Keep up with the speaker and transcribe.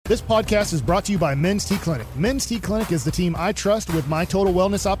This podcast is brought to you by Men's T Clinic. Men's T Clinic is the team I trust with my total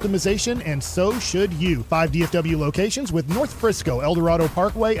wellness optimization, and so should you. 5 DFW locations with North Frisco, El Dorado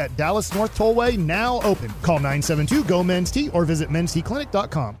Parkway at Dallas North Tollway now open. Call 972-GO-MEN'S-T or visit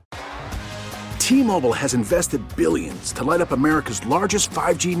mensteclinic.com. T-Mobile has invested billions to light up America's largest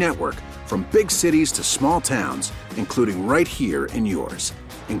 5G network, from big cities to small towns, including right here in yours.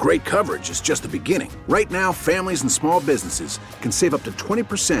 And great coverage is just the beginning. Right now, families and small businesses can save up to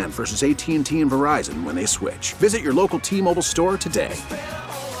 20% versus AT&T and Verizon when they switch. Visit your local T-Mobile store today.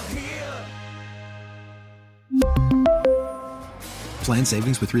 Plan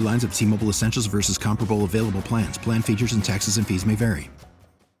savings with 3 lines of T-Mobile Essentials versus comparable available plans. Plan features and taxes and fees may vary.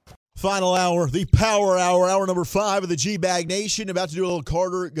 Final hour, the Power Hour, hour number 5 of the G-Bag Nation. About to do a little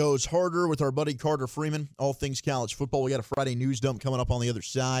Carter Goes Harder with our buddy Carter Freeman. All things college football. We got a Friday news dump coming up on the other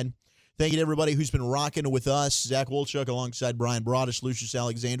side. Thank you to everybody who's been rocking with us. Zach Wolchuk alongside Brian Broaddus, Lucius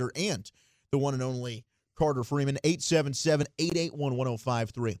Alexander, and the one and only Carter Freeman.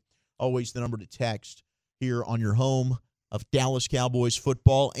 877-881-1053. Always the number to text here on your home of Dallas Cowboys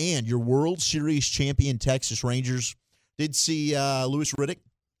football and your World Series champion Texas Rangers. Did see Louis Riddick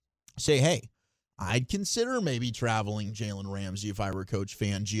say, hey, I'd consider maybe traveling Jalen Ramsey if I were Coach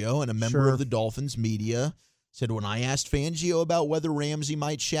Fangio. And a member of the Dolphins media said, when I asked Fangio about whether Ramsey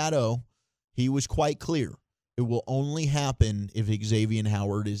might shadow, he was quite clear. It will only happen if Xavier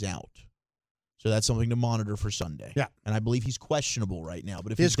Howard is out. So that's something to monitor for Sunday. Yeah. And I believe he's questionable right now.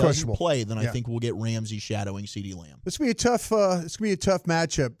 But if he doesn't play, then I think we'll get Ramsey shadowing CeeDee Lamb. It's going to be a tough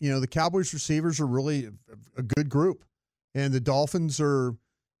matchup. You know, the Cowboys receivers are really a good group. And the Dolphins are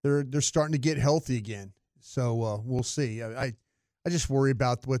they're starting to get healthy again. So we'll see. I just worry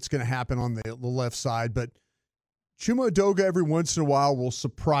about what's going to happen on the left side. But Chuma Edoga every once in a while will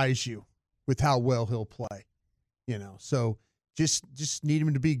surprise you with how well he'll play. You know, so just need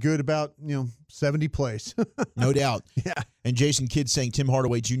him to be good about 70 plays. No doubt. Yeah. And Jason Kidd saying Tim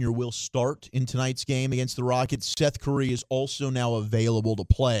Hardaway Jr. will start in tonight's game against the Rockets. Seth Curry is also now available to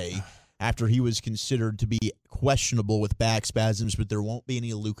play after he was considered to be questionable with back spasms, but there won't be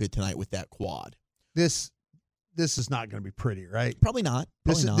any Luka tonight with that quad. This is not going to be pretty, right? Probably not.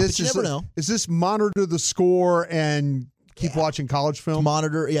 But you never know. Is this monitor the score and keep watching college film?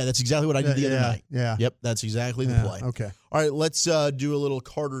 Monitor, yeah, that's exactly what I did the other night. Yeah. Yep, that's exactly the play. Okay. All right, let's do a little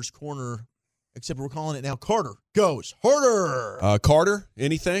Carter's Corner, except we're calling it now Carter Goes Harder. Carter,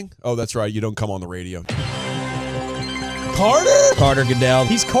 anything? Oh, that's right. You don't come on the radio. Carter Goodell.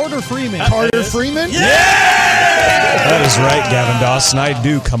 He's Carter Freeman. Carter Freeman? Yeah! That is right, Gavin Dawson. I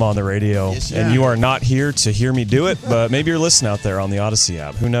do come on the radio, and you are not here to hear me do it, but maybe you're listening out there on the Odyssey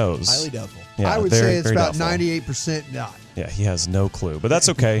app. Who knows? Highly doubtful. Yeah, I would say it's about 98% not. Yeah, he has no clue, but that's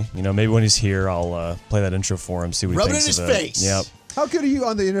okay. Maybe when he's here, I'll play that intro for him, see what he thinks of it. Rub it in his face. Yep. How good are you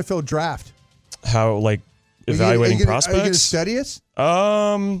on the NFL draft? How, evaluating prospects? Are you going to study us?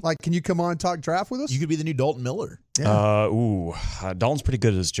 Can you come on and talk draft with us? You could be the new Dalton Miller. Yeah. Dalton's pretty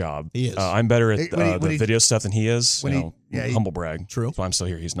good at his job. He is. I'm better at the video stuff than he is. Humble brag. True. So I'm still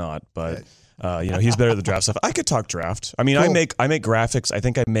here. He's not. But he's better at the draft stuff. I could talk draft. I mean, cool. I make graphics. I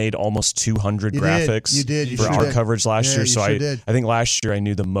think I made almost 200 graphics. You did. For our coverage last year. So I think last year I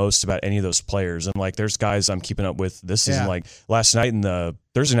knew the most about any of those players. And there's guys I'm keeping up with this season. Like last night in the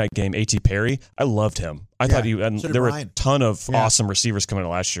Thursday night game, A.T. Perry, I loved him. I thought there were a ton of awesome receivers coming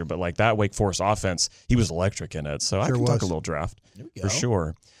in last year, but that Wake Forest offense, he was electric in it. So I can talk a little draft for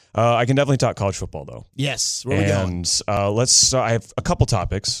sure. I can definitely talk college football though. Yes, where are we going? And I have a couple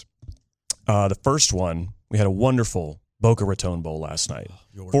topics. The first one, we had a wonderful Boca Raton Bowl last night.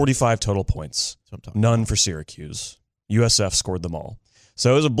 45 total points, none for Syracuse. USF scored them all.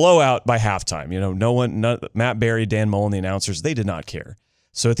 So it was a blowout by halftime. Matt Barry, Dan Mullen, the announcers, they did not care.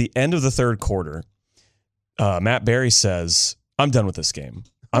 So at the end of the third quarter, Matt Barry says, I'm done with this game.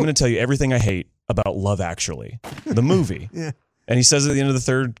 I'm going to tell you everything I hate about Love Actually, the movie. Yeah. And he says at the end of the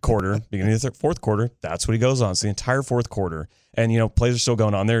third quarter, beginning of the fourth quarter, that's what he goes on. It's the entire fourth quarter. And, plays are still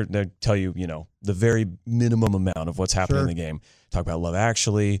going on. They tell you, the very minimum amount of what's happening in the game. Talk about Love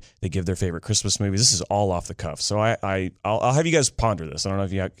Actually. They give their favorite Christmas movies. This is all off the cuff. So I'll have you guys ponder this. I don't know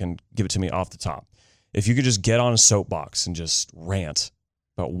if you can give it to me off the top. If you could just get on a soapbox and just rant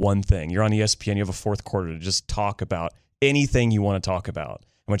about one thing. You're on ESPN. You have a fourth quarter to just talk about anything you want to talk about.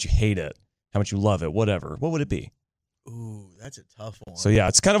 How much you hate it. How much you love it. Whatever. What would it be? Ooh, that's a tough one. So, yeah,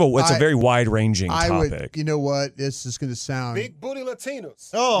 it's kind of a very wide-ranging topic. You know what? This is going to sound... Big booty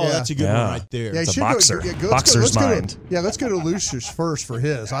Latinos. Oh, that's a good one right there. It's a boxer. Boxer's mind. Let's go to Lucius first for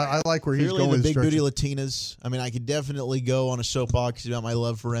his. I like where he's going with the big booty Latinas. I mean, I could definitely go on a soapbox about my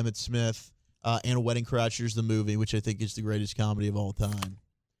love for Emmitt Smith and Wedding Crashers, the movie, which I think is the greatest comedy of all time.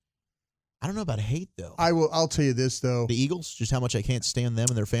 I don't know about hate, though. I'll tell you this, though. The Eagles, just how much I can't stand them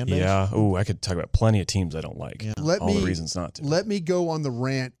and their fan base. Yeah. Ooh, I could talk about plenty of teams I don't like. Yeah. The reasons not to. Let me go on the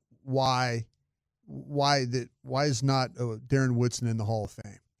rant why is not Darren Woodson in the Hall of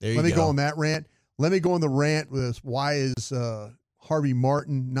Fame? Let me go on that rant. Let me go on the rant with why is Harvey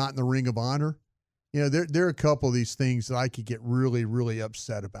Martin not in the Ring of Honor? You know, there are a couple of these things that I could get really, really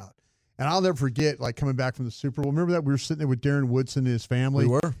upset about. And I'll never forget, like, coming back from the Super Bowl. Remember that we were sitting there with Darren Woodson and his family?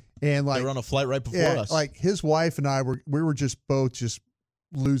 We were. And like, they were on a flight right before us. Like his wife and I we were just both just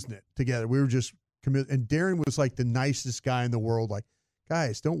losing it together. We were just committed. And Darren was like the nicest guy in the world. Like,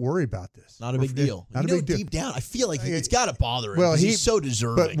 guys, don't worry about this. Not a big deal. Not a big deal. Deep down, I feel like it's got to bother him. Well, he's so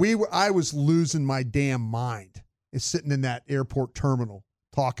deserving. But I was losing my damn mind. It's sitting in that airport terminal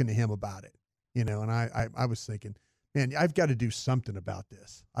talking to him about it. You know, and I was thinking, man, I've got to do something about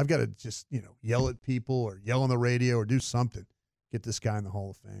this. I've got to just, yell at people or yell on the radio or do something. Get this guy in the Hall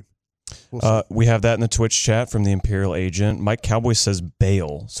of Fame. We have that in the Twitch chat from the Imperial Agent. Mike Cowboy says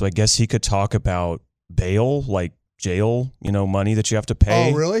bail. So I guess he could talk about bail, like jail, money that you have to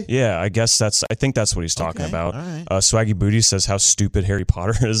pay. Oh, really? Yeah, I think that's what he's talking about. All right. Swaggy Booty says how stupid Harry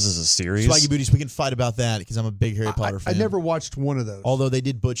Potter is as a series. Swaggy Booties, we can fight about that because I'm a big Harry Potter fan. I never watched one of those. Although they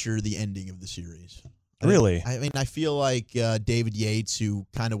did butcher the ending of the series. Really? I feel like David Yates, who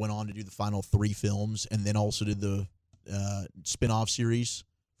kind of went on to do the final 3 films and then also did the spin-off series,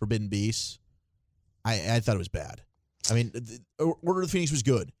 Forbidden Beasts, I thought it was bad. I mean, Order of the Phoenix was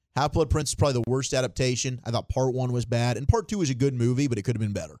good. Half-Blood Prince is probably the worst adaptation. I thought Part 1 was bad, and Part 2 is a good movie, but it could have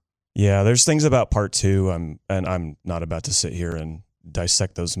been better. Yeah, there's things about Part 2, and I'm not about to sit here and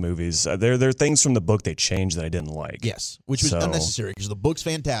dissect those movies. There are things from the book they changed that I didn't like. Yes, which was unnecessary because the book's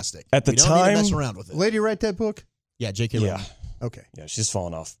fantastic. At the we don't time, need to mess around with it. Lady write that book? Yeah, J.K. Rowling. Yeah. Okay. Yeah, she's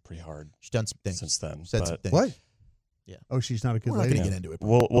fallen off pretty hard. She's done some things since then. Said some things. What? Yeah. Oh, she's not a good We're not lady. going to get into it.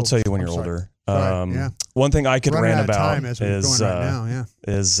 We'll tell you when you're older. Yeah. One thing I could Running rant out of about time as we're is going right now,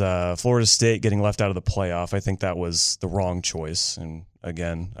 is Florida State getting left out of the playoff. I think that was the wrong choice. And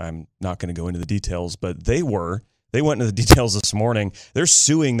again, I'm not going to go into the details, but they went into the details this morning. They're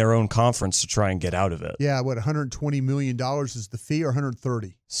suing their own conference to try and get out of it. Yeah, what, $120 million is the fee, or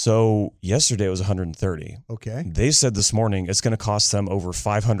 $130? So yesterday it was $130. Okay. They said this morning it's going to cost them over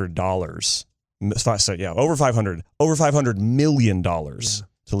 $500. So yeah, over $500 million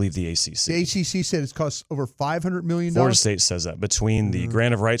to leave the ACC. The ACC said it's cost over $500 million. Florida State says that between the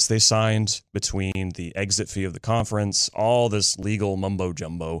grant of rights they signed, between the exit fee of the conference, all this legal mumbo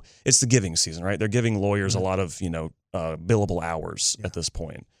jumbo. It's the giving season, right? They're giving lawyers a lot of billable hours at this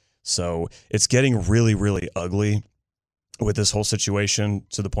point. So it's getting really, really ugly with this whole situation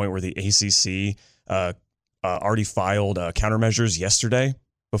to the point where the ACC already filed countermeasures yesterday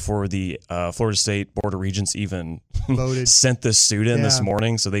before the Florida State Board of Regents even sent this suit in this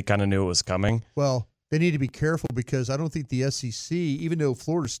morning, so they kind of knew it was coming. Well, they need to be careful because I don't think the SEC, even though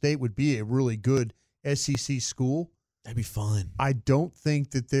Florida State would be a really good SEC school, that'd be fun. I don't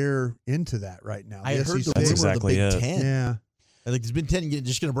think that they're into that right now. I heard the That's rumor exactly of the Big it. Ten. Yeah. I think the Big Ten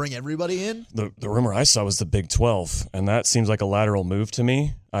just going to bring everybody in. The rumor I saw was the Big 12, and that seems like a lateral move to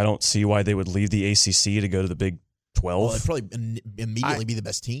me. I don't see why they would leave the ACC to go to the Big 12. Well, it'd probably immediately be the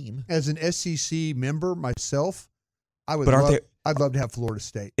best team. As an SEC member myself, I'd love to have Florida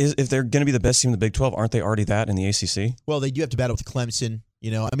State. If they're going to be the best team in the Big 12, aren't they already that in the ACC? Well, they do have to battle with Clemson.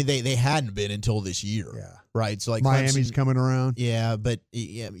 They hadn't been until this year. Yeah. Right. So like Miami's Clemson, coming around. Yeah, but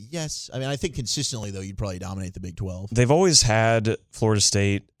yes. I mean, I think consistently though, you'd probably dominate the Big 12. They've always had Florida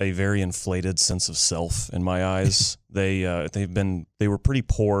State a very inflated sense of self in my eyes. They were pretty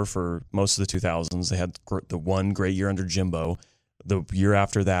poor for most of the 2000s. They had the one great year under Jimbo. The year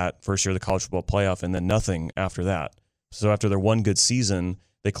after that, first year of the college football playoff, and then nothing after that. So after their one good season,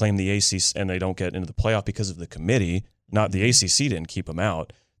 they claim the ACC, and they don't get into the playoff because of the committee. Not the ACC didn't keep them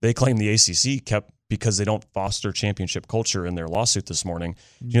out. They claim the ACC kept because they don't foster championship culture in their lawsuit this morning.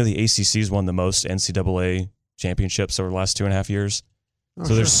 Do you know the ACC's won the most NCAA championships over the last 2.5 years?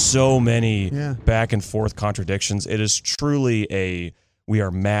 So there's so many back and forth contradictions. It is truly we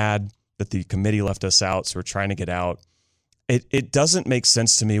are mad that the committee left us out, so we're trying to get out. It doesn't make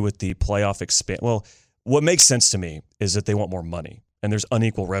sense to me with the playoff expand. Well, what makes sense to me is that they want more money, and there's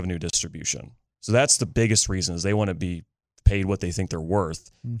unequal revenue distribution. So that's the biggest reason is they want to be paid what they think they're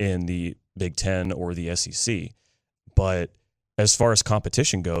worth in the Big Ten or the SEC. But as far as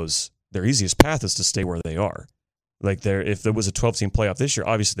competition goes, their easiest path is to stay where they are. Like if there was a 12-team playoff this year,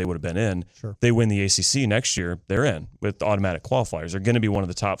 obviously they would have been in. Sure. They win the ACC next year, they're in with automatic qualifiers. They're going to be one of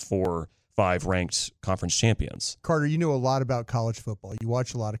the top 4 or 5 ranked conference champions. Carter, you know a lot about college football. You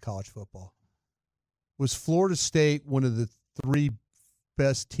watch a lot of college football. Was Florida State one of the 3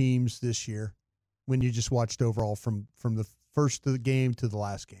 best teams this year when you just watched overall from the first of the game to the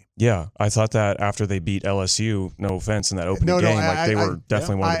last game. Yeah, I thought that after they beat LSU, no offense, in that opening game, they were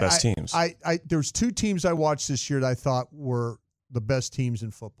definitely one of the best teams. There's two teams I watched this year that I thought were the best teams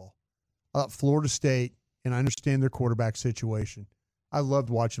in football. Florida State, and I understand their quarterback situation. I loved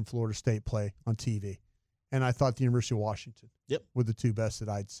watching Florida State play on TV. And I thought the University of Washington were the two best that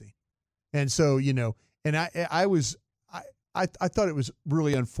I'd seen. And so, and I thought it was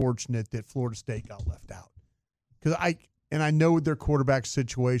really unfortunate that Florida State got left out. Because I know their quarterback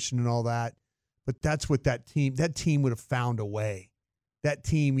situation and all that, but that's what that team would have found a way. That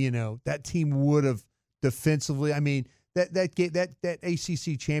team would have defensively, I mean, that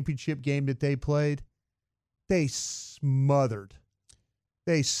ACC championship game that they played, they smothered.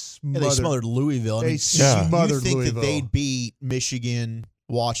 They smothered Louisville. You think that they'd beat Michigan,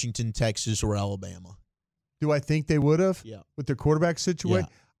 Washington, Texas, or Alabama? Do I think they would have? Yeah. With their quarterback situation?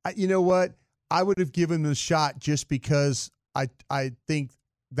 Yeah. You know what? I would have given them a shot just because I think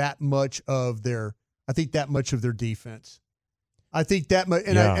that much of their defense. I think that much,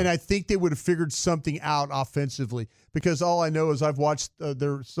 and I think they would have figured something out offensively, because all I know is I've watched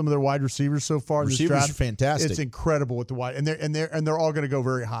some of their wide receivers so far. Receivers in this draft. are fantastic. It's incredible with the wide, and they're all going to go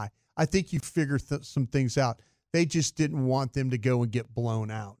very high. I think you figure some things out. They just didn't want them to go and get blown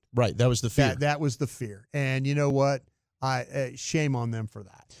out. Right, that was the fear. That was the fear, and you know what? Shame on them for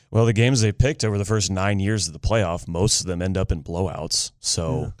that. Well, the games they picked over the first 9 years of the playoff, most of them end up in blowouts.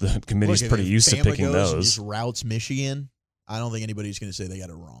 So the committee's pretty used to picking those. Just routes Michigan. I don't think anybody's going to say they got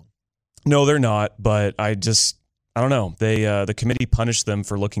it wrong. No, they're not. But I don't know. They the committee punished them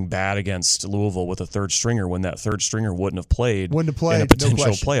for looking bad against Louisville with a third stringer when that third stringer wouldn't have played in a potential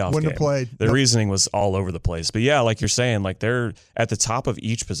playoff wouldn't game. Have played. Their reasoning was all over the place. But yeah, like you're saying, like they're at the top of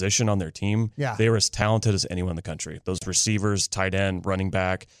each position on their team. Yeah. They were as talented as anyone in the country. Those receivers, tight end, running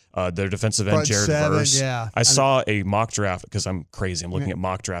back, their defensive end, Jared Verse. Yeah. I saw a mock draft because I'm crazy. I'm looking at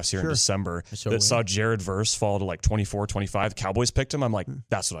mock drafts here in December saw Jared Verse fall to like 24, 25. Cowboys picked him. I'm like,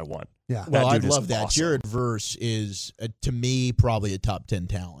 that's what I want. Yeah. Well, I love that. Awesome. Jared Verse is, to me, probably a top 10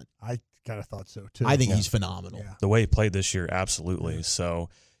 talent. I kind of thought so, too. I think he's phenomenal. Yeah. The way he played this year, absolutely. Yeah. So,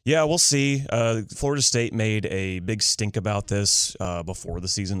 yeah, we'll see. Florida State made a big stink about this before the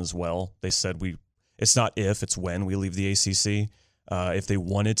season as well. They said it's not if, it's when we leave the ACC. If they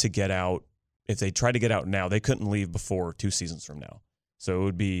wanted to get out, if they tried to get out now, they couldn't leave before 2 seasons from now. So it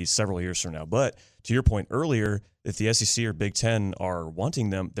would be several years from now. But to your point earlier, if the SEC or Big Ten are wanting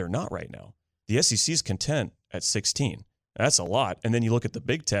them, they're not right now. The SEC is content at 16. That's a lot. And then you look at the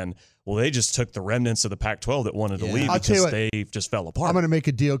Big Ten. Well, they just took the remnants of the Pac-12 that wanted to leave because they just fell apart. I'm going to make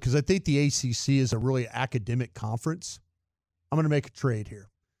a deal because I think the ACC is a really academic conference. I'm going to make a trade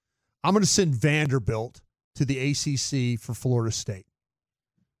here. I'm going to send Vanderbilt to the ACC for Florida State.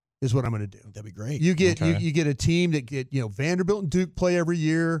 Is what I'm going to do. That'd be great. You get you get a team that get Vanderbilt and Duke play every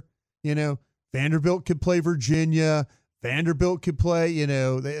year. Vanderbilt could play Virginia. Vanderbilt could play.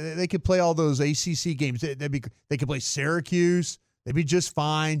 They could play all those ACC games. They could play Syracuse. They'd be just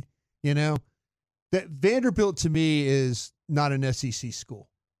fine. That Vanderbilt to me is not an SEC school.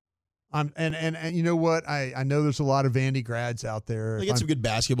 And you know what? I know there's a lot of Vandy grads out there. They get some good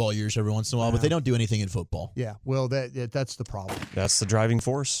basketball years every once in a while, but they don't do anything in football. Yeah, well, that's the problem. That's the driving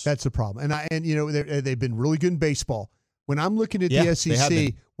force. That's the problem. And they've been really good in baseball. When I'm looking at the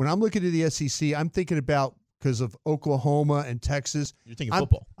SEC, I'm thinking about, because of Oklahoma and Texas. You're thinking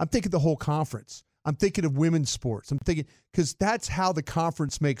football. I'm thinking the whole conference. I'm thinking of women's sports. I'm thinking, because that's how the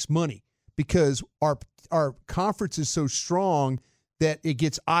conference makes money, because our conference is so strong that it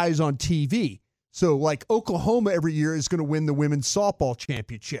gets eyes on TV. So like Oklahoma every year is going to win the women's softball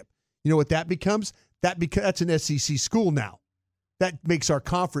championship. You know what that becomes? That's an SEC school now. That makes our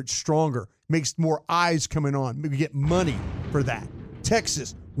conference stronger, makes more eyes coming on. We get money for that.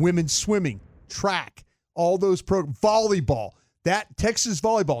 Texas, women's swimming, track, all those volleyball. That Texas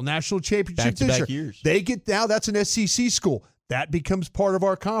volleyball national championship back-to-back years. They get now. That's an SEC school. That becomes part of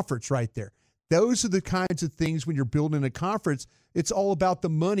our conference right there. Those are the kinds of things when you're building a conference. It's all about the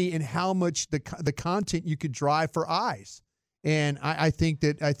money and how much the content you could drive for eyes. And I think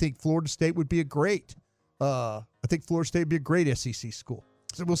Florida State would be a great. I think Florida State would be a great SEC school.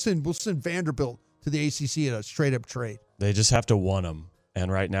 So we'll send Vanderbilt to the ACC in a straight up trade. They just have to want them, and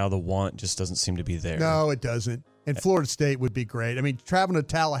right now the want just doesn't seem to be there. No, it doesn't. And Florida State would be great. I mean, traveling to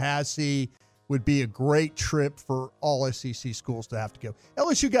Tallahassee would be a great trip for all SEC schools to have to go.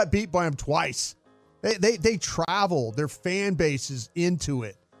 LSU got beat by them twice. They travel. Their fan base is into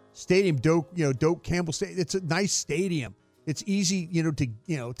it. Stadium Doak Campbell Stadium. It's a nice stadium. It's easy,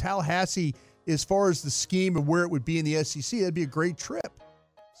 Tallahassee, as far as the scheme and where it would be in the SEC, that'd be a great trip.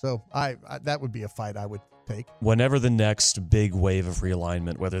 So I that would be a fight I would take. Whenever the next big wave of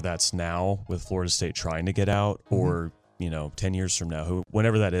realignment, whether that's now with Florida State trying to get out or 10 years from now,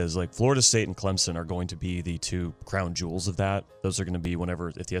 whenever that is, like Florida State and Clemson are going to be the two crown jewels of that. Those are going to be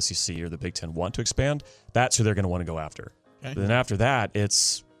if the SEC or the Big Ten want to expand, that's who they're going to want to go after. Okay. But then after that,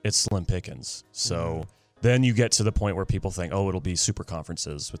 it's slim pickings. So then you get to the point where people think, oh, it'll be super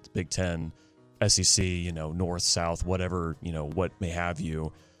conferences with the Big Ten, SEC, North, South, whatever, what may have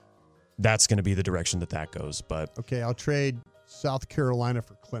you. That's going to be the direction that goes. But okay, I'll trade South Carolina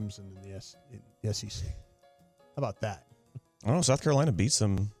for Clemson in the SEC. How about that? I don't know. South Carolina beats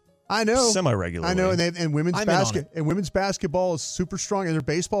them. I know, semi-regularly. I know, and women's basketball is super strong, and their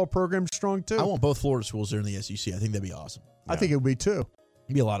baseball program's strong too. I want both Florida schools there in the SEC. I think that'd be awesome. I think it would be too.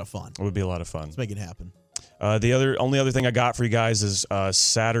 It'd be a lot of fun. It would be a lot of fun. Let's make it happen. The only other thing I got for you guys is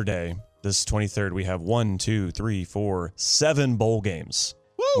Saturday, this 23rd. We have 7 bowl games.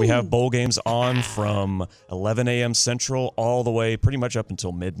 We have bowl games on from 11 a.m. Central all the way pretty much up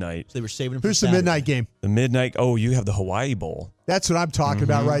until midnight. So they were saving them for Who's Saturday. the midnight game? The midnight, you have the Hawaii Bowl. That's what I'm talking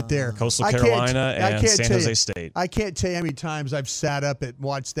about right there. Coastal Carolina and San Jose State. I can't tell you how many times I've sat up and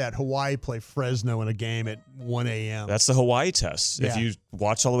watched that Hawaii play Fresno in a game at 1 a.m. That's the Hawaii test. Yeah. If you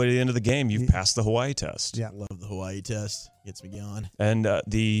watch all the way to the end of the game, you've passed the Hawaii test. Yeah. Love the Hawaii test. Gets me going. And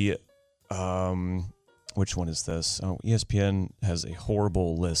which one is this? Oh, ESPN has a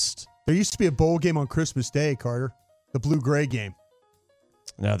horrible list. There used to be a bowl game on Christmas Day, Carter. The blue-gray game.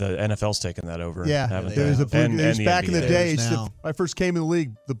 Now the NFL's taken that over. Yeah, there's back in the day. When I first came in the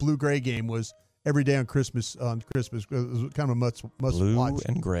league, the blue-gray game was every day on Christmas. It was kind of a must blue watch.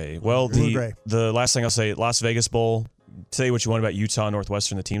 And gray. Well, the last thing I'll say, Las Vegas Bowl. Say what you want about Utah,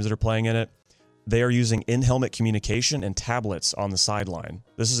 Northwestern, the teams that are playing in it. They are using in-helmet communication and tablets on the sideline.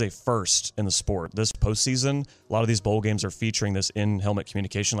 This is a first in the sport. This postseason, a lot of these bowl games are featuring this in-helmet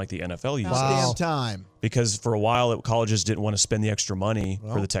communication like the NFL uses. Damn time. Because for a while, colleges didn't want to spend the extra money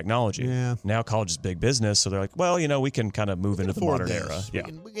for the technology. Yeah. Now college is big business, so they're like, well, we can kind of move into the modern era. Yeah,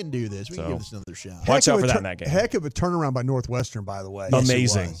 we can do this. We can give this another shot. Watch out for that in that game. Heck of a turnaround by Northwestern, by the way.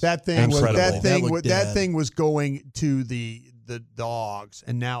 Amazing. That thing was going to the dogs,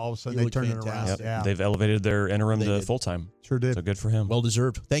 and now all of a sudden they turned it around. Yep. Yeah. They've elevated their interim to full-time. Sure did. So good for him. Well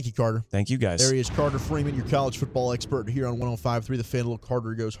deserved. Thank you, Carter. Thank you, guys. There he is, Carter Freeman, your college football expert here on 105.3 The Fan. A little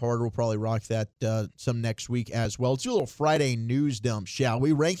Carter Goes Harder. We'll probably rock that some next week as well. Let's do a little Friday news dump, shall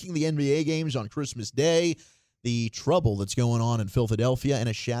we? Ranking the NBA games on Christmas Day, the trouble that's going on in Philadelphia, and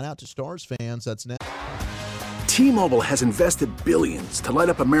a shout-out to Stars fans. That's next. T-Mobile has invested billions to light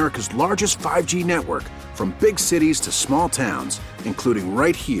up America's largest 5G network, from big cities to small towns, including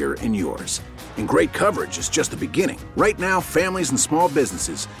right here in yours. And great coverage is just the beginning. Right now, families and small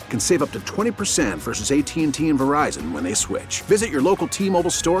businesses can save up to 20% versus AT&T and Verizon when they switch. Visit your local T-Mobile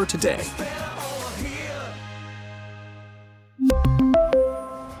store today.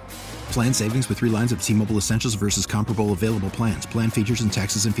 Plan savings with 3 lines of T-Mobile Essentials versus comparable available plans. Plan features and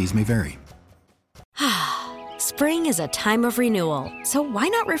taxes and fees may vary. Spring is a time of renewal, so why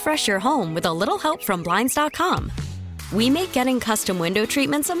not refresh your home with a little help from Blinds.com? We make getting custom window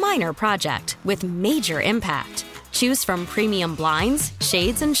treatments a minor project with major impact. Choose from premium blinds,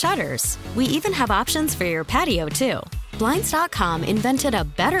 shades, and shutters. We even have options for your patio, too. Blinds.com invented a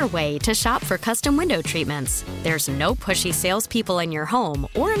better way to shop for custom window treatments. There's no pushy salespeople in your home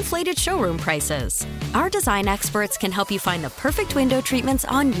or inflated showroom prices. Our design experts can help you find the perfect window treatments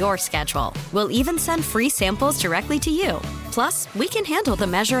on your schedule. We'll even send free samples directly to you. Plus, we can handle the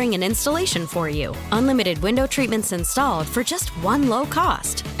measuring and installation for you. Unlimited window treatments installed for just one low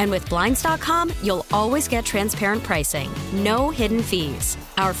cost. And with Blinds.com, you'll always get transparent pricing. No hidden fees.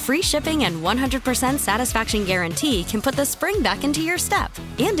 Our free shipping and 100% satisfaction guarantee can put the spring back into your step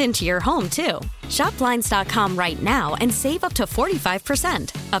and into your home, too. Shop Blinds.com right now and save up to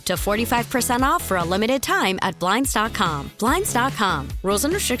 45%. Up to 45% off for a limited time at Blinds.com. Blinds.com. Rules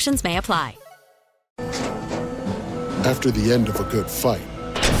and restrictions may apply. After the end of a good fight,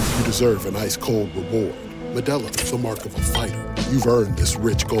 you deserve an ice-cold reward. Modelo is the mark of a fighter. You've earned this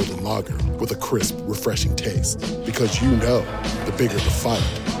rich golden lager with a crisp, refreshing taste. Because you know, the bigger the fight,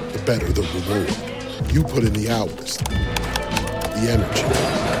 the better the reward. You put in the hours, the energy,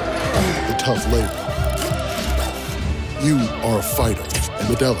 the tough labor. You are a fighter, and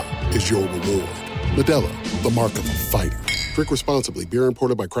Modelo is your reward. Modelo, the mark of a fighter. Drink responsibly. Beer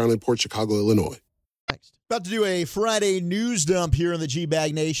imported by Crown Imports, Chicago, Illinois. About to do a Friday news dump here in the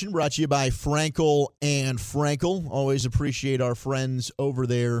G-Bag Nation, brought to you by Frankel and Frankel. Always appreciate our friends over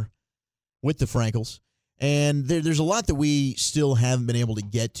there with the Frankels. And there's a lot that we still haven't been able to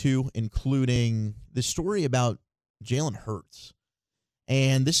get to, including the story about Jalen Hurts.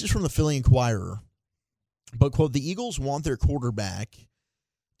 And this is from the Philly Inquirer. But, quote, the Eagles want their quarterback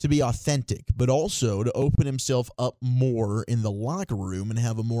to be authentic, but also to open himself up more in the locker room and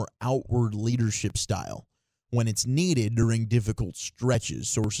have a more outward leadership style when it's needed during difficult stretches.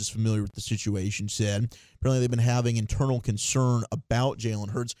 Sources familiar with the situation said. Apparently they've been having internal concern about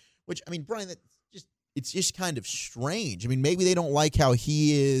Jalen Hurts, which, I mean, Brian, it's just kind of strange. I mean, maybe they don't like how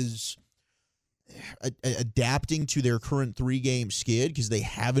he is adapting to their current 3-game skid because they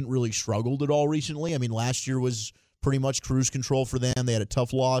haven't really struggled at all recently. I mean, last year was pretty much cruise control for them. They had a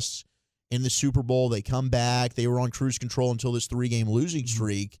tough loss in the Super Bowl. They come back. They were on cruise control until this 3-game losing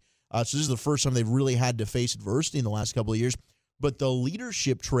streak. So this is the first time they've really had to face adversity in the last couple of years. But the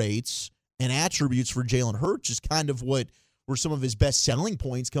leadership traits and attributes for Jalen Hurts is kind of what were some of his best selling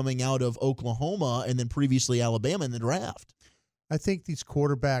points coming out of Oklahoma and then previously Alabama in the draft. I think these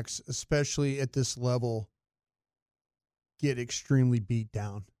quarterbacks, especially at this level, get extremely beat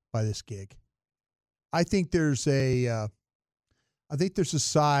down by this gig. I think there's a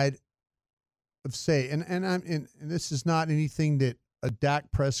side of say, and this is not anything that a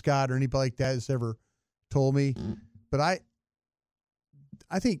Dak Prescott or anybody like that has ever told me, but I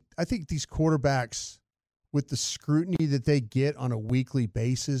think these quarterbacks, with the scrutiny that they get on a weekly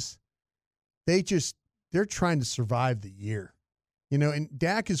basis, they're trying to survive the year. You know, and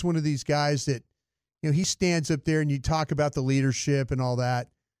Dak is one of these guys that, you know, he stands up there and you talk about the leadership and all that,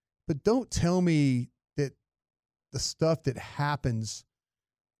 but don't tell me that the stuff that happens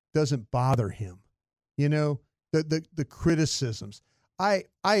doesn't bother him. You know, the criticisms. I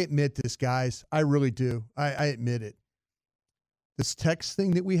admit this, guys. I really do. I admit it. This text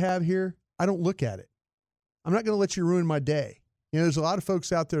thing that we have here, I don't look at it. I'm not going to let you ruin my day. You know, there's a lot of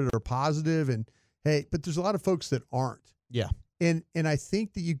folks out there that are positive and, hey, but there's a lot of folks that aren't. Yeah. And I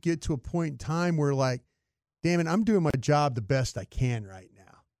think that you get to a point in time where, like, damn it, I'm doing my job the best I can right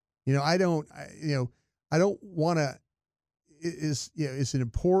now. You know, I don't want to. Is it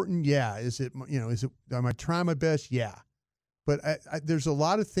important? Yeah. Am I trying my best? Yeah. But there's a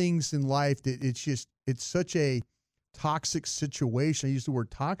lot of things in life that it's such a toxic situation. I use the word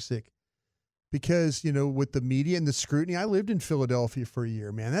toxic because, you know, with the media and the scrutiny. I lived in Philadelphia for a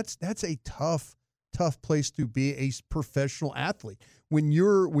year, man. That's a tough place to be a professional athlete. When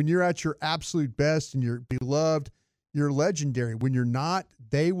you're at your absolute best and you're beloved, you're legendary. When you're not,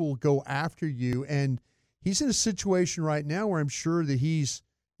 they will go after you. And he's in a situation right now where I'm sure that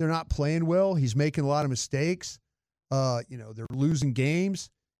they're not playing well. He's making a lot of mistakes. They're losing games.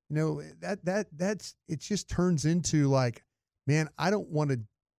 You know, that's it just turns into like, man, I don't want to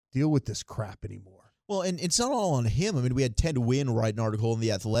deal with this crap anymore. Well, and it's not all on him. I mean, we had Ted Wynn write an article in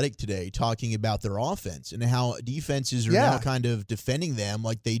The Athletic today talking about their offense and how defenses are now kind of defending them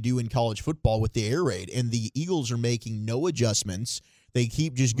like they do in college football with the air raid. And the Eagles are making no adjustments. They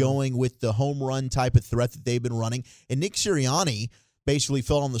keep just going with the home run type of threat that they've been running. And Nick Sirianni basically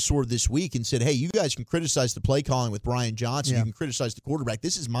fell on the sword this week and said, hey, you guys can criticize the play calling with Brian Johnson. You can criticize the quarterback.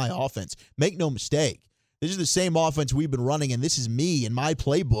 This is my offense. Make no mistake. This is the same offense we've been running, and this is me and my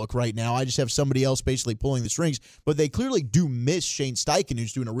playbook right now. I just have somebody else basically pulling the strings. But they clearly do miss Shane Steichen,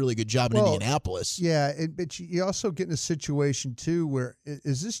 who's doing a really good job in Indianapolis. Yeah, but you also get in a situation, too, where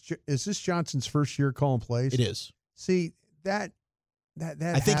is this Johnson's first year calling plays? It is. See, that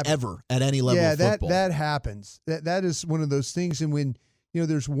I think ever at any level of football. that happens. That is one of those things. And when, you know,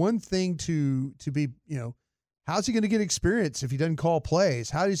 there's one thing to be, you know, how's he going to get experience if he doesn't call plays?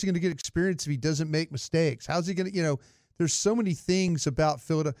 How is he going to get experience if he doesn't make mistakes? How's he going to, you know, there's so many things about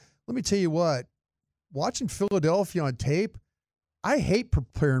Philadelphia. Let me tell you what, watching Philadelphia on tape, I hate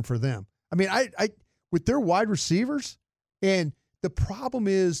preparing for them. I mean, I with their wide receivers, and the problem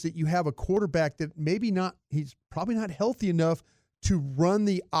is that you have a quarterback that he's probably not healthy enough to run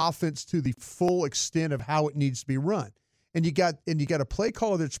the offense to the full extent of how it needs to be run. And you got a play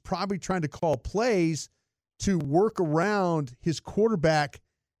caller that's probably trying to call plays to work around his quarterback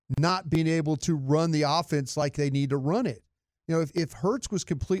not being able to run the offense like they need to run it. You know, if Hurts was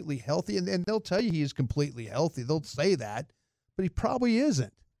completely healthy, and they'll tell you he is completely healthy, they'll say that, but he probably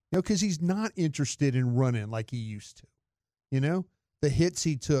isn't, you know, because he's not interested in running like he used to. You know, the hits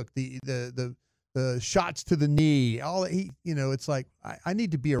he took, the shots to the knee, it's like, I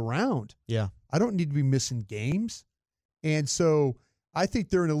need to be around. Yeah. I don't need to be missing games. And so I think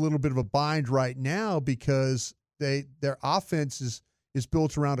they're in a little bit of a bind right now because their offense is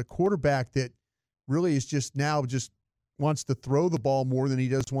built around a quarterback that really is just wants to throw the ball more than he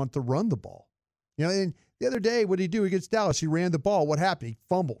does want to run the ball. You know, and the other day, what did he do against Dallas? He ran the ball. What happened? He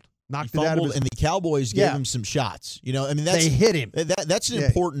fumbled. knocked he it out of fumbled, his. and the Cowboys gave him some shots. You know, I mean, They hit him. That's an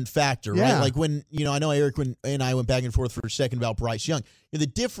important factor, right? Yeah. Like when, I know Eric and I went back and forth for a second about Bryce Young. The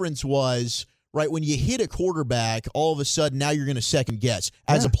difference was, right, when you hit a quarterback, all of a sudden now you're going to second guess.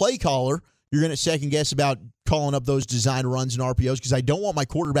 As a play caller, you're going to second guess about calling up those design runs and RPOs because I don't want my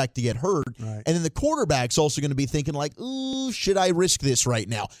quarterback to get hurt. Right. And then the quarterback's also going to be thinking like, ooh, should I risk this right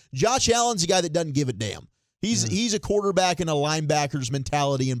now? Josh Allen's a guy that doesn't give a damn. He's a quarterback in a linebacker's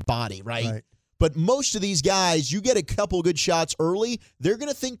mentality and body, right? But most of these guys, you get a couple good shots early, they're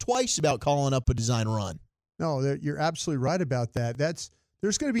going to think twice about calling up a design run. No, you're absolutely right about that.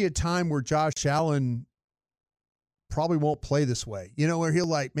 There's going to be a time where Josh Allen probably won't play this way. Where he'll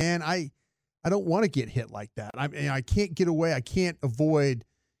like, man, I don't want to get hit like that. I can't get away. I can't avoid.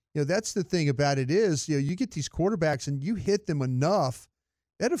 That's the thing about it is, you get these quarterbacks and you hit them enough,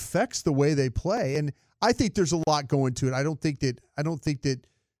 that affects the way they play. And I think there's a lot going to it. I don't think that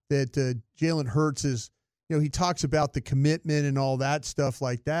Jalen Hurts is, he talks about the commitment and all that stuff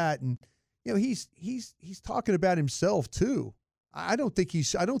like that, and he's talking about himself too. I don't think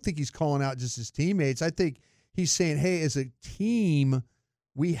he's calling out just his teammates. I think he's saying, hey, as a team,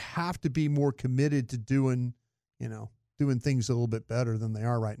 we have to be more committed to doing things a little bit better than they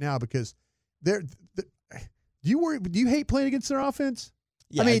are right now because do you hate playing against their offense?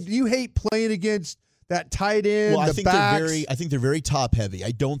 Yeah, do you hate playing against that tight end? Well, I think they're very top heavy.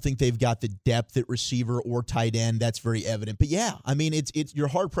 I don't think they've got the depth at receiver or tight end. That's very evident. But yeah, it's you're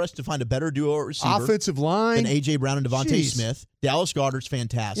hard pressed to find a better duo at receiver. Offensive line than A.J. Brown and Devontae Smith. Dallas Goedert's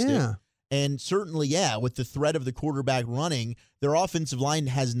fantastic. Yeah. And certainly, with the threat of the quarterback running, their offensive line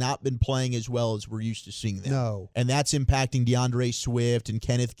has not been playing as well as we're used to seeing them. No. And that's impacting DeAndre Swift and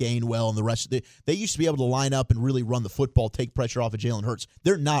Kenneth Gainwell and the rest of they used to be able to line up and really run the football, take pressure off of Jalen Hurts.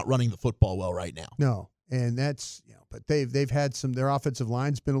 They're not running the football well right now. No. And that's, but they've had their offensive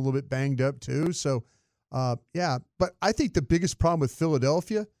line's been a little bit banged up too. So, But I think the biggest problem with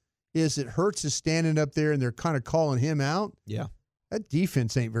Philadelphia is that Hurts is standing up there and they're kind of calling him out. Yeah. That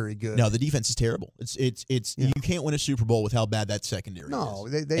defense ain't very good. No, the defense is terrible. It's you can't win a Super Bowl with how bad that secondary is. No,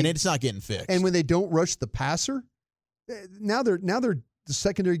 and it's not getting fixed. And when they don't rush the passer, now the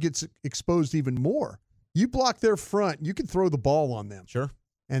secondary gets exposed even more. You block their front, you can throw the ball on them. Sure.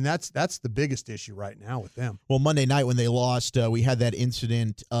 And that's the biggest issue right now with them. Well, Monday night when they lost, we had that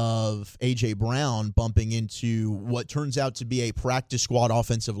incident of A.J. Brown bumping into what turns out to be a practice squad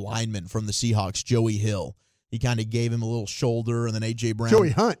offensive lineman from the Seahawks, Joey Hill. He kind of gave him a little shoulder, and then A.J. Brown. Joey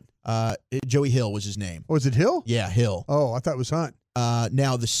Hunt. Joey Hill was his name. Was it Hill? Yeah, Hill. Oh, I thought it was Hunt.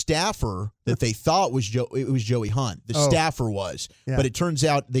 Now, the staffer that they thought was it was Joey Hunt. The staffer was. Yeah. But it turns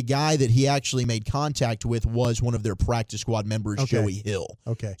out the guy that he actually made contact with was one of their practice squad members, Joey Hill.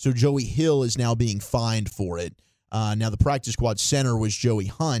 Okay. So Joey Hill is now being fined for it. Now, the practice squad center was Joey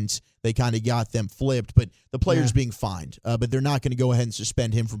Hunt. They kind of got them flipped, but the player's being fined. But they're not going to go ahead and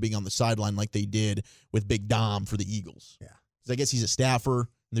suspend him from being on the sideline like they did with Big Dom for the Eagles. Yeah. Because I guess he's a staffer.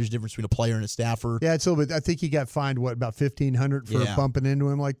 There's a difference between a player and a staffer. Yeah, it's a little bit. I think he got fined, about $1,500 for bumping into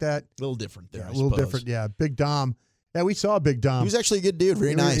him like that? A little different there, a little different, yeah. Big Dom. Yeah, we saw Big Dom. He was actually a good dude.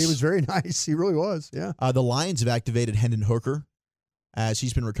 Very nice. He was very nice. He really was, yeah. The Lions have activated Hendon Hooker as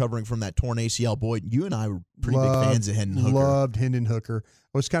he's been recovering from that torn ACL. Boy, you and I were pretty big fans of Hendon Hooker. Loved Hendon Hooker.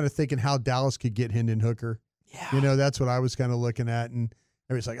 I was kind of thinking how Dallas could get Hendon Hooker. Yeah. That's what I was kind of looking at, and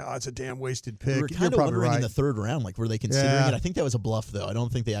everybody's like, oh, it's a damn wasted pick. We were kind of wondering in the third round, like, were they considering it? I think that was a bluff, though. I don't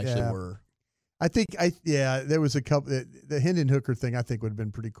think they actually were. I think, there was a couple. The Hendon Hooker thing, I think, would have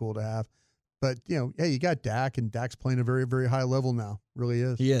been pretty cool to have. But, you got Dak, and Dak's playing a very, very high level now. Really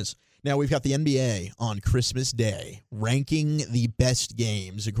is. He is. Now, we've got the NBA on Christmas Day ranking the best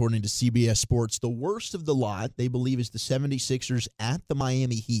games, according to CBS Sports. The worst of the lot, they believe, is the 76ers at the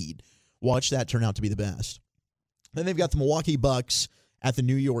Miami Heat. Watch that turn out to be the best. Then they've got the Milwaukee Bucks at the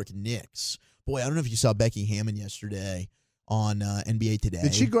New York Knicks. Boy, I don't know if you saw Becky Hammon yesterday on NBA Today.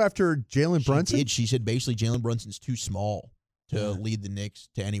 Did she go after Jalen Brunson? She did. She said basically Jalen Brunson's too small to lead the Knicks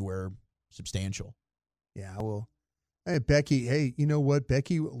to anywhere substantial. Yeah, well, hey, Becky. Hey, you know what?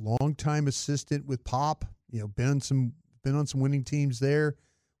 Becky, longtime assistant with Pop. Been on some winning teams there.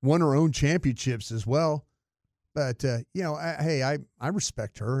 Won her own championships as well. But I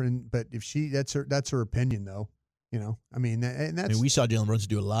respect her. But if that's her opinion though. We saw Jalen Brunson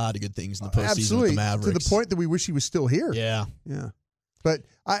do a lot of good things in the postseason absolutely, with the Mavericks. to the point that we wish he was still here. Yeah. But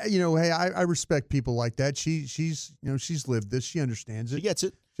I respect people like that. She's lived this. She understands it. She gets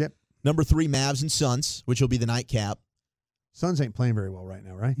it. Yep. Number 3, Mavs and Suns, which will be the nightcap. Suns ain't playing very well right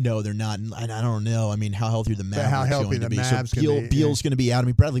now, right? No, they're not. And I don't know. I mean, how healthy are the Mavericks how healthy going to the be? Mavs So Beal's going to be out. I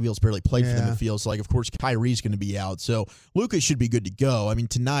mean, Bradley Beal's barely played for them, Yeah. it feels like. Of course, Kyrie's going to be out. So Lucas should be good to go. I mean,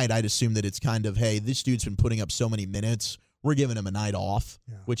 tonight I'd assume that it's kind of, hey, this dude's been putting up so many minutes. We're giving him a night off,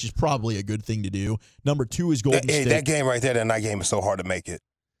 which is probably a good thing to do. Number 2 is Golden State. That game right there, that night game is so hard to make it.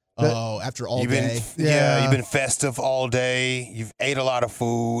 After all day. You've been festive all day. You've ate a lot of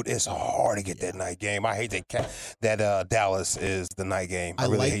food. It's hard to get that night game. I hate that Dallas is the night game. I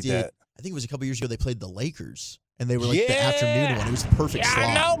really hate that. I think it was a couple years ago they played the Lakers, and they were like the afternoon one. It was the perfect slot.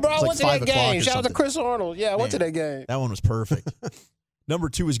 I know, bro. It I was went to like that 5 o'clock game. or Shout out to something. Chris Arnold. Yeah, I went to that game. That one was perfect. Number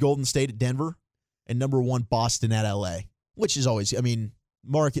 2 is Golden State at Denver, and number 1, Boston at LA, which is always, I mean,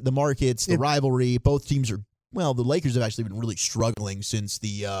 the markets, the rivalry. Both teams are, well, the Lakers have actually been really struggling since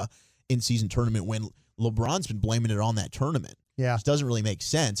the in-season tournament when LeBron's been blaming it on that tournament. Yeah. Which doesn't really make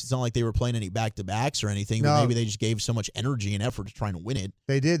sense. It's not like they were playing any back-to-backs or anything, but maybe they just gave so much energy and effort to trying to win it.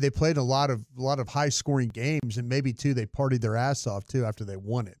 They did. They played a lot of high-scoring games, and maybe, too, they partied their ass off, too, after they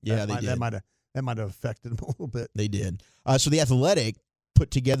won it. Yeah, they did. That might have affected them a little bit. They did. So The Athletic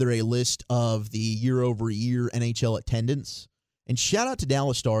put together a list of the year-over-year NHL attendance. And shout out to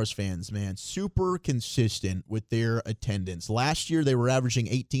Dallas Stars fans, man. Super consistent with their attendance. Last year, they were averaging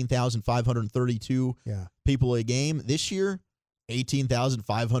 18,532 people a game. This year,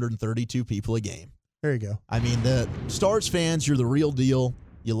 18,532 people a game. There you go. I mean, the Stars fans, you're the real deal.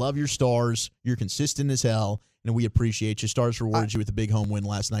 You love your Stars. You're consistent as hell. And we appreciate you. Stars rewarded you with a big home win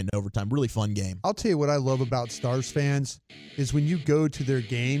last night in overtime. Really fun game. I'll tell you what I love about Stars fans is when you go to their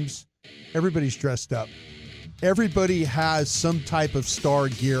games, everybody's dressed up. Everybody has some type of Star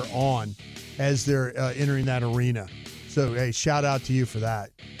gear on as they're entering that arena. So, hey, shout out to you for that.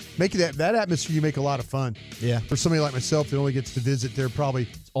 Make that atmosphere, you make a lot of fun. Yeah. For somebody like myself that only gets to visit there probably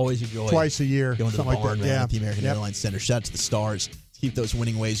always a joy. Twice a year. Going to the barn, man, at the American Airlines Center. Shout out to the Stars. Keep those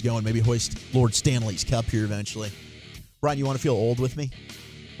winning ways going. Maybe hoist Lord Stanley's Cup here eventually. Brian, you want to feel old with me?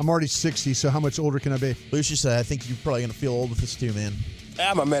 I'm already 60, so how much older can I be? Lucius, I think you're probably going to feel old with us too, man.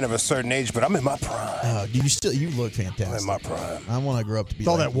 I'm a man of a certain age, but I'm in my prime. You look fantastic. I'm in my prime. I want to grow up to be It's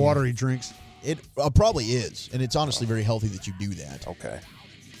all like that water he drinks. It probably is, and it's honestly very healthy that you do that. Okay.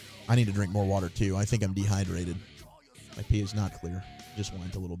 I need to drink more water, too. I think I'm dehydrated. My pee is not clear. Just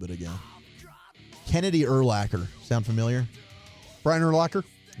went a little bit ago. Kennedy Urlacher. Sound familiar? Brian Urlacher?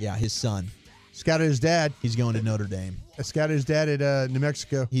 Yeah, his son. Scouted his dad. He's going to Notre Dame. Scouted his dad at New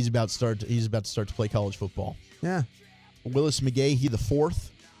Mexico. He's about to start to play college football. Yeah. Willis McGahee the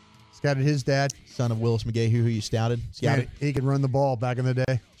fourth. Scouted his dad. Son of Willis McGahee, who you scouted. He could run the ball back in the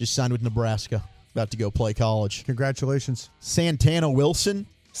day. Just signed with Nebraska. About to go play college. Congratulations. Santana Wilson.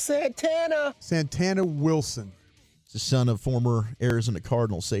 Santana Wilson. It's the son of former Arizona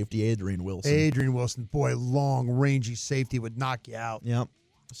Cardinal safety Adrian Wilson. Adrian Wilson. Boy, long, rangy safety would knock you out. Yep.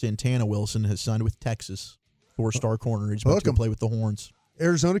 Santana Wilson has signed with Texas. 4-star corner. He's about to go play with the Horns.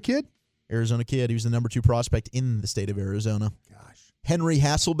 Arizona kid? Arizona kid. He was the number 2 prospect in the state of Arizona. Gosh. Henry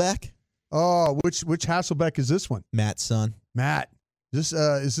Hasselbeck. Oh, which Hasselbeck is this one? Matt's son. Matt. Is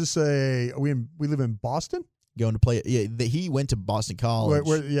this we live in Boston? Going to play. Yeah, he went to Boston College.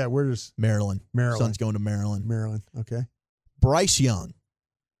 Where does Maryland? Maryland. Son's going to Maryland. Maryland. Okay. Bryce Young.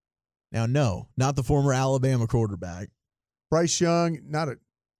 Now, no, not the former Alabama quarterback. Bryce Young, not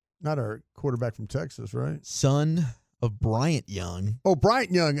a quarterback from Texas, right? Son of Bryant Young. Oh,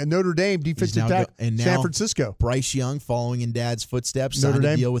 Bryant Young, a Notre Dame defensive tackle, San Francisco. Bryce Young, following in Dad's footsteps, signed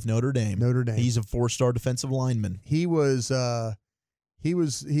a deal with Notre Dame. Notre Dame. He's a 4-star defensive lineman. He was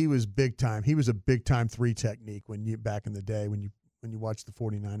big time. He was a big time 3 technique back in the day when you watched the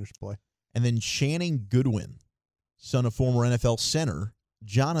 49ers play. And then Channing Goodwin, son of former NFL center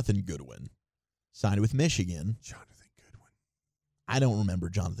Jonathan Goodwin, signed with Michigan. Jonathan Goodwin. I don't remember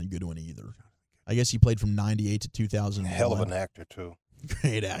Jonathan Goodwin either. I guess he played from 98 to 2001. Hell of an actor, too.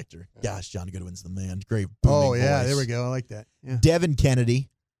 Great actor. Gosh, John Goodwin's the man. Great booming voice. There we go. I like that. Yeah. Devin Kennedy.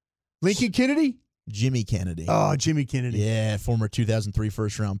 Lincoln Kennedy? Jimmy Kennedy. Oh, Jimmy Kennedy. Yeah, former 2003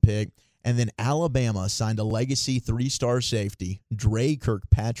 first-round pick. And then Alabama signed a legacy 3-star safety, Dre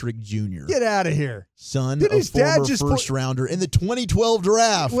Kirkpatrick Jr. Get out of here. Son of former first-rounder in the 2012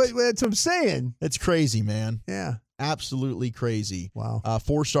 draft. That's what I'm saying. It's crazy, man. Yeah. Absolutely crazy. Wow.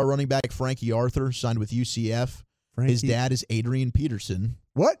 4-star running back Frankie Arthur signed with UCF. His dad is Adrian Peterson.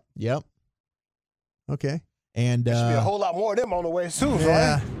 What? Yep. Okay. And there should be a whole lot more of them on the way soon,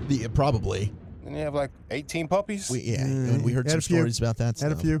 right? Probably. And they have like 18 puppies? We heard some stories about that stuff.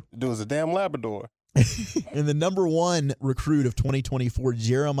 Had a few. The dude was a damn Labrador. And the number 1 recruit of 2024,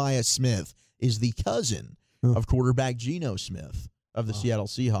 Jeremiah Smith, is the cousin of quarterback Geno Smith of the Seattle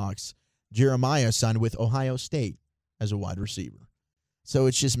Seahawks. Jeremiah signed with Ohio State as a wide receiver. So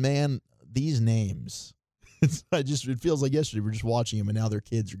it's just, man, these names. It feels like yesterday we were just watching them, and now their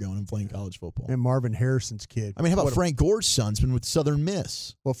kids are going and playing college football. And Marvin Harrison's kid. I mean, how about Frank Gore's son's been with Southern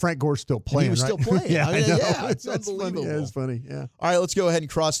Miss? Well, Frank Gore's still playing. And he was right? still playing. Yeah, I know. Yeah, it's That's unbelievable. funny. Yeah, it's funny. Yeah. All right, let's go ahead and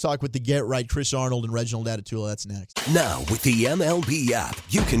crosstalk with the Get Right, Chris Arnold and Reginald Atatula. That's next. Now, with the MLB app,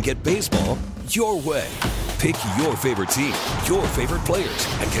 you can get baseball your way. Pick your favorite team, your favorite players,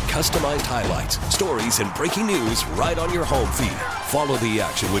 and get customized highlights, stories, and breaking news right on your home feed. Follow the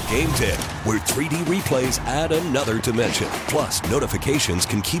action with Game 10, where 3D replays add another dimension. Plus, notifications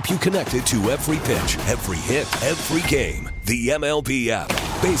can keep you connected to every pitch, every hit, every game. The MLB app.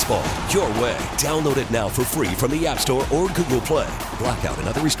 Baseball your way. Download it now for free from the App Store or Google Play. Blackout and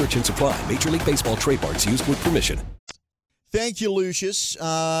other restrictions apply. Major League Baseball trademarks used with permission. Thank you, Lucius.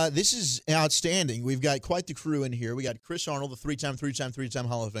 This is outstanding. We've got quite the crew in here. We got Chris Arnold, the three-time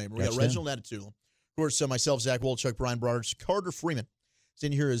Hall of Famer. We got Reginald Atatula. Of course, myself, Zach Wolchuk, Brian Broderick, Carter Freeman is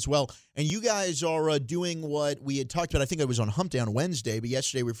in here as well. And you guys are doing what we had talked about. I think it was on Hump Day on Wednesday, but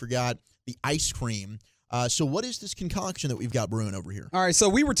yesterday we forgot the ice cream. So what is this concoction that we've got brewing over here? All right, so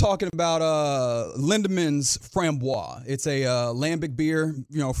we were talking about Lindemann's Framboise. It's a lambic beer,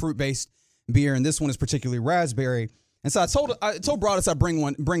 fruit-based beer, and this one is particularly raspberry. And so I told Broadus I'd bring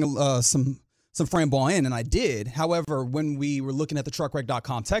some Framboise in, and I did. However, when we were looking at the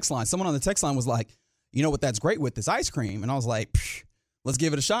truckwreck.com text line, someone on the text line was like, you know what that's great with, this ice cream? And I was like, let's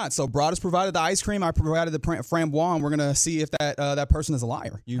give it a shot. So Broadus provided the ice cream, I provided the Framboise, and we're going to see if that person is a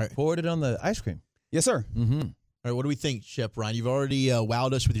liar. You poured it on the ice cream? Yes, sir. Mm-hmm. All right, what do we think, Chef Brian? You've already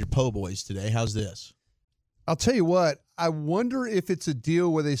wowed us with your po' boys today. How's this? I'll tell you what, I wonder if it's a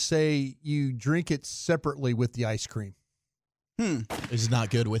deal where they say you drink it separately with the ice cream. Is it not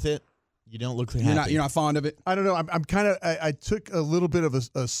good with it? You don't look happy. You're not fond of it? I don't know. I'm kind of. I took a little bit of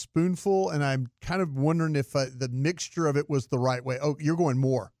a spoonful, and I'm kind of wondering if the mixture of it was the right way. Oh, you're going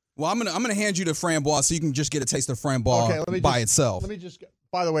more. Well, I'm gonna hand you the Framboise so you can just get a taste of Framboise by itself. Let me just.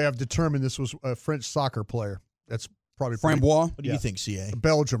 By the way, I've determined this was a French soccer player. That's probably Framboise. What do you think, CA?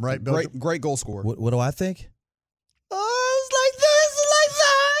 Belgium, right? Belgium. Great goal scorer. What do I think? Oh, it's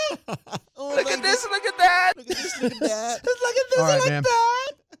like this, like that. Oh, look at this, look at that. Look at this, look at that. It's like this, all right, like man. that.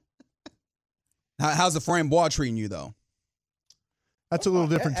 How's the Framboise treating you, though? That's a little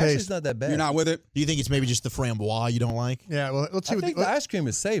different taste. It's not that bad. You're not with it? Do you think it's maybe just the Framboise you don't like? Yeah, well, let's see. I think the ice cream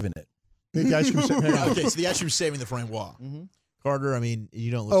is saving it. The ice cream. Okay, so the ice cream's saving the Framboise. Mm-hmm. Carter, I mean, you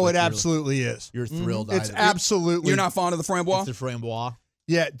don't look Oh, like it absolutely is. You're thrilled. It's either. absolutely. You're not fond of the Framboise? It's the Framboise.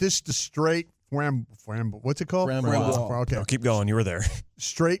 Yeah, the straight what's it called? Framboise. Okay. No, keep going. You were there.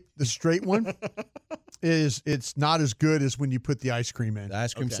 The straight one it's not as good as when you put the ice cream in. The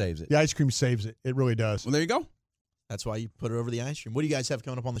ice cream saves it. The ice cream saves it. It really does. Well, there you go. That's why you put it over the ice cream. What do you guys have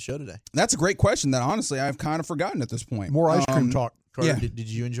coming up on the show today? That's a great question that, honestly, I've kind of forgotten at this point. More ice cream talk. Carter, Yeah. did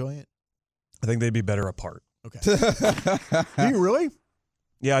you enjoy it? I think they'd be better apart. Okay. Do you really?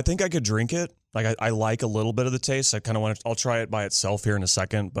 Yeah, I think I could drink it. Like I like a little bit of the taste. I kind of want to. I'll try it by itself here in a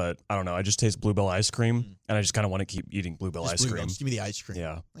second, but I don't know. I just taste Bluebell ice cream, and I just kind of want to keep eating Bluebell Just ice Bluebell. cream. Just give me the ice cream.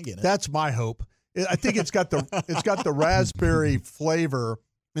 Yeah, I get it. That's my hope. I think it's got the raspberry flavor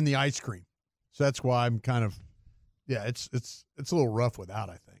in the ice cream. So that's why I'm kind of it's a little rough without,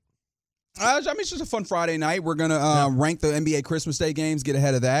 I think. I mean, it's just a fun Friday night. We're going to rank the NBA Christmas Day games, get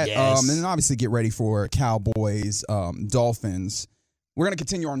ahead of that. Yes. And then obviously get ready for Cowboys, Dolphins. We're going to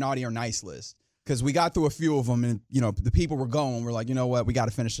continue our naughty or nice list because we got through a few of them, and, the people were going. We're like, you know what? We got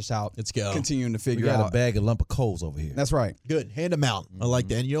to finish this out. Let's go. Continuing to We figure got out. a bag of lump of coals over here. That's right. Good. Hand them out. I like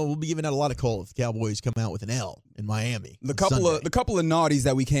that. And, we'll be giving out a lot of coal if the Cowboys come out with an L in Miami. The couple of naughties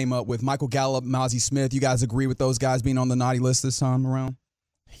that we came up with, Michael Gallup, Mozzie Smith, you guys agree with those guys being on the naughty list this time around?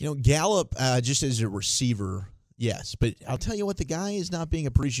 Gallup, just as a receiver, yes. But I'll tell you what, the guy is not being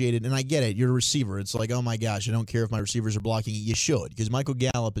appreciated. And I get it. You're a receiver. It's like, oh, my gosh, I don't care if my receivers are blocking it. You should, because Michael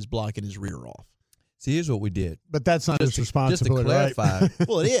Gallup is blocking his rear off. See, here's what we did. But that's not his responsibility, just to clarify. right?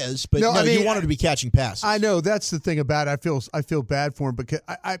 Well, it is, but No, I mean, you want him to be catching passes. I know that's the thing about it. I feel bad for him because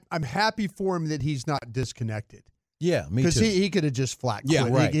I'm happy for him that he's not disconnected. Yeah, me Because too. he could have just flat quit. Yeah,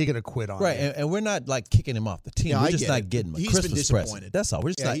 right. He could have quit on Right, it. and we're not like kicking him off the team. Yeah, We're I just get not it. getting him a He's been Christmas disappointed. present. That's all. We're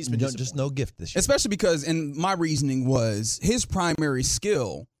just Yeah, he's been just no gift this year. Especially because, and my reasoning was his primary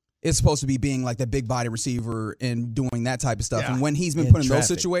skill is supposed to be being like that big body receiver and doing that type of stuff. Yeah. And when he's been In put in those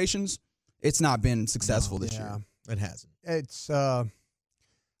traffic. situations, it's not been successful this year. It hasn't. It's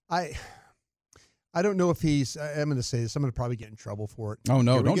I don't know if he's. I'm going to say this. I'm going to probably get in trouble for it. Oh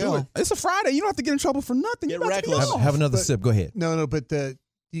no, Here we don't do go. it. It's a Friday. You don't have to get in trouble for nothing. Get You about to be reckless. off. Have another But- sip. Go ahead. No, but do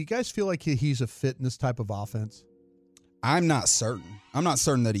you guys feel like he's a fit in this type of offense? I'm not certain. I'm not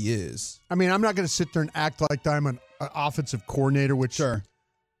certain that he is. I mean, I'm not going to sit there and act like I'm an offensive coordinator, which sure.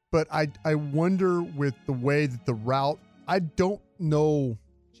 But I wonder with the way that the route, I don't know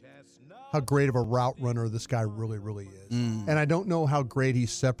how great of a route runner this guy really, really is. And I don't know how great he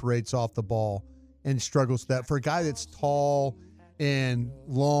separates off the ball and struggles with that. For a guy that's tall and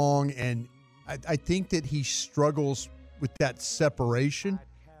long, and I think that he struggles with that separation,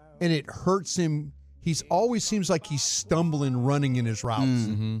 and it hurts him. He's always seems like he's stumbling running in his routes.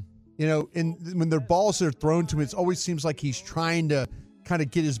 You know, and when the balls are thrown to him, it always seems like he's trying to kind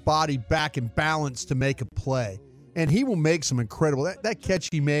of get his body back in balance to make a play. And he will make some incredible that catch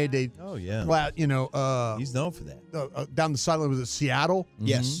he made. He's known for that. Down the sideline, was it Seattle?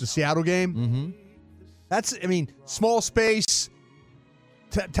 Yes, the Seattle game. That's, I mean, small space,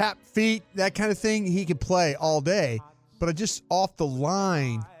 tap feet, that kind of thing. He could play all day, but just off the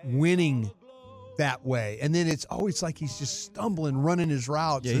line, winning that way, and then it's always like he's just stumbling, running his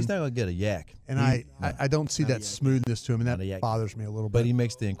routes. Yeah, he's not going to get a yak. And I don't see that smoothness to him, and that bothers me a little bit. But he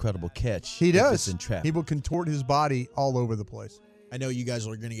makes the incredible catch. He does. It's in traffic. He will contort his body all over the place. I know you guys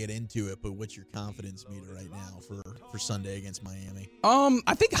are going to get into it, but what's your confidence meter right now for Sunday against Miami?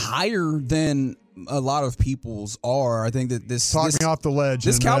 I think higher than a lot of people's are. I think that this me off the ledge.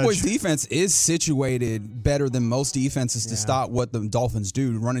 This Cowboys defense is situated better than most defenses to stop what the Dolphins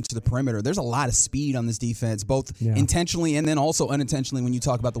do, run into the perimeter. There's a lot of speed on this defense, both intentionally and then also unintentionally when you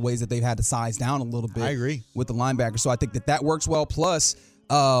talk about the ways that they've had to size down a little bit. I agree with the linebacker. So I think that works well. Plus,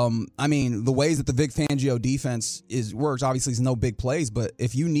 I mean, the ways that the Vic Fangio defense works, obviously, is no big plays, but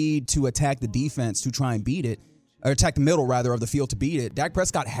if you need to attack the defense to try and beat it, or attack the middle, rather, of the field to beat it, Dak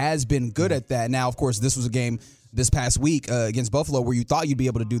Prescott has been good at that. Now, of course, this was a game this past week against Buffalo where you thought you'd be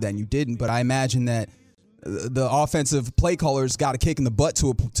able to do that, and you didn't, but I imagine that the offensive play callers got a kick in the butt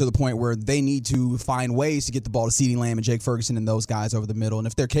to the point where they need to find ways to get the ball to CeeDee Lamb and Jake Ferguson and those guys over the middle, and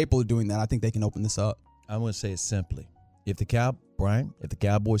if they're capable of doing that, I think they can open this up. I'm going to say it simply. If the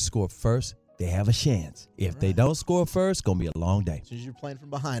Cowboys score first, they have a chance. If they don't score first, it's going to be a long day. As soon as you're playing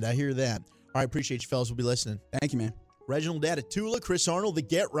from behind, I hear that. All right, appreciate you, fellas. We'll be listening. Thank you, man. Reginald Atatula, Chris Arnold, the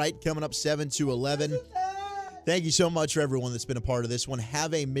Get Right coming up 7 to 11. Thank you so much for everyone that's been a part of this one.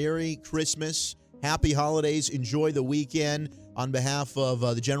 Have a Merry Christmas. Happy holidays. Enjoy the weekend. On behalf of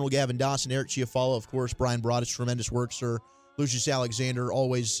the General Gavin Dawson, Eric Chiafalo, of course, Brian Broaddus, tremendous work, sir. Lucius Alexander,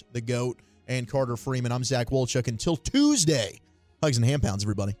 always the GOAT, and Carter Freeman. I'm Zach Wolchuk. Until Tuesday. Hugs and hand pounds,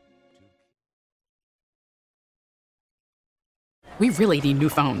 everybody. We really need new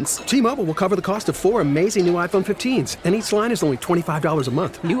phones. T-Mobile will cover the cost of 4 amazing new iPhone 15s, and each line is only $25 a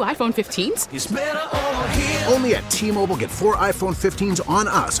month. New iPhone 15s? It's better over here. Only at T-Mobile, get 4 iPhone 15s on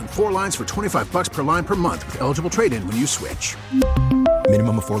us and 4 lines for $25 per line per month with eligible trade-in when you switch.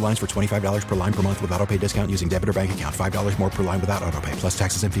 Minimum of 4 lines for $25 per line per month with autopay discount using debit or bank account. $5 more per line without autopay, plus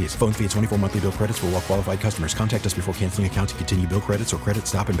taxes and fees. Phone fee at 24 monthly bill credits for well-qualified customers. Contact us before canceling account to continue bill credits or credit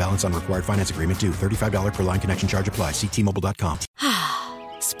stop and balance on required finance agreement due. $35 per line connection charge applies. See T-Mobile.com.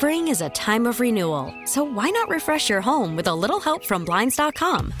 Spring is a time of renewal, so why not refresh your home with a little help from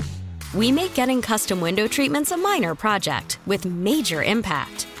Blinds.com? We make getting custom window treatments a minor project with major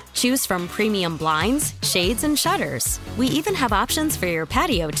impact. Choose from premium blinds, shades, and shutters. We even have options for your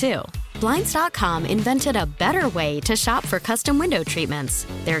patio, too. Blinds.com invented a better way to shop for custom window treatments.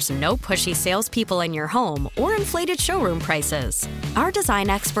 There's no pushy salespeople in your home or inflated showroom prices. Our design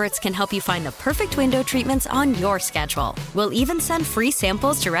experts can help you find the perfect window treatments on your schedule. We'll even send free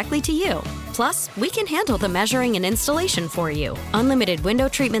samples directly to you. Plus, we can handle the measuring and installation for you. Unlimited window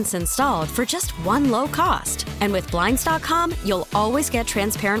treatments installed for just one low cost. And with Blinds.com, you'll always get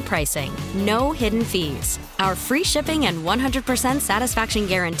transparent pricing. No hidden fees. Our free shipping and 100% satisfaction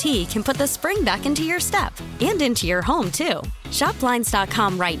guarantee can put the spring back into your step and into your home, too. Shop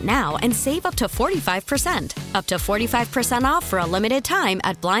Blinds.com right now and save up to 45%. Up to 45% off for a limited time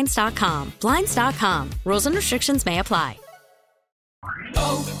at Blinds.com. Blinds.com. Rules and restrictions may apply.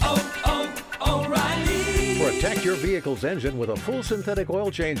 O'Reilly. Protect your vehicle's engine with a full synthetic oil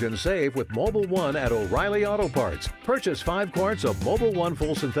change and save with Mobile One at O'Reilly Auto Parts. Purchase 5 quarts of Mobile One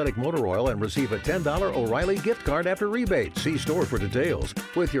full synthetic motor oil and receive a $10 O'Reilly gift card after rebate. See store for details.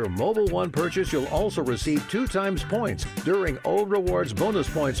 With your Mobile One purchase, you'll also receive 2 times points during O Rewards Bonus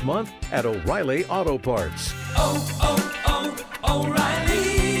Points Month at O'Reilly Auto Parts.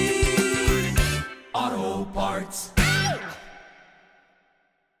 O'Reilly Auto Parts.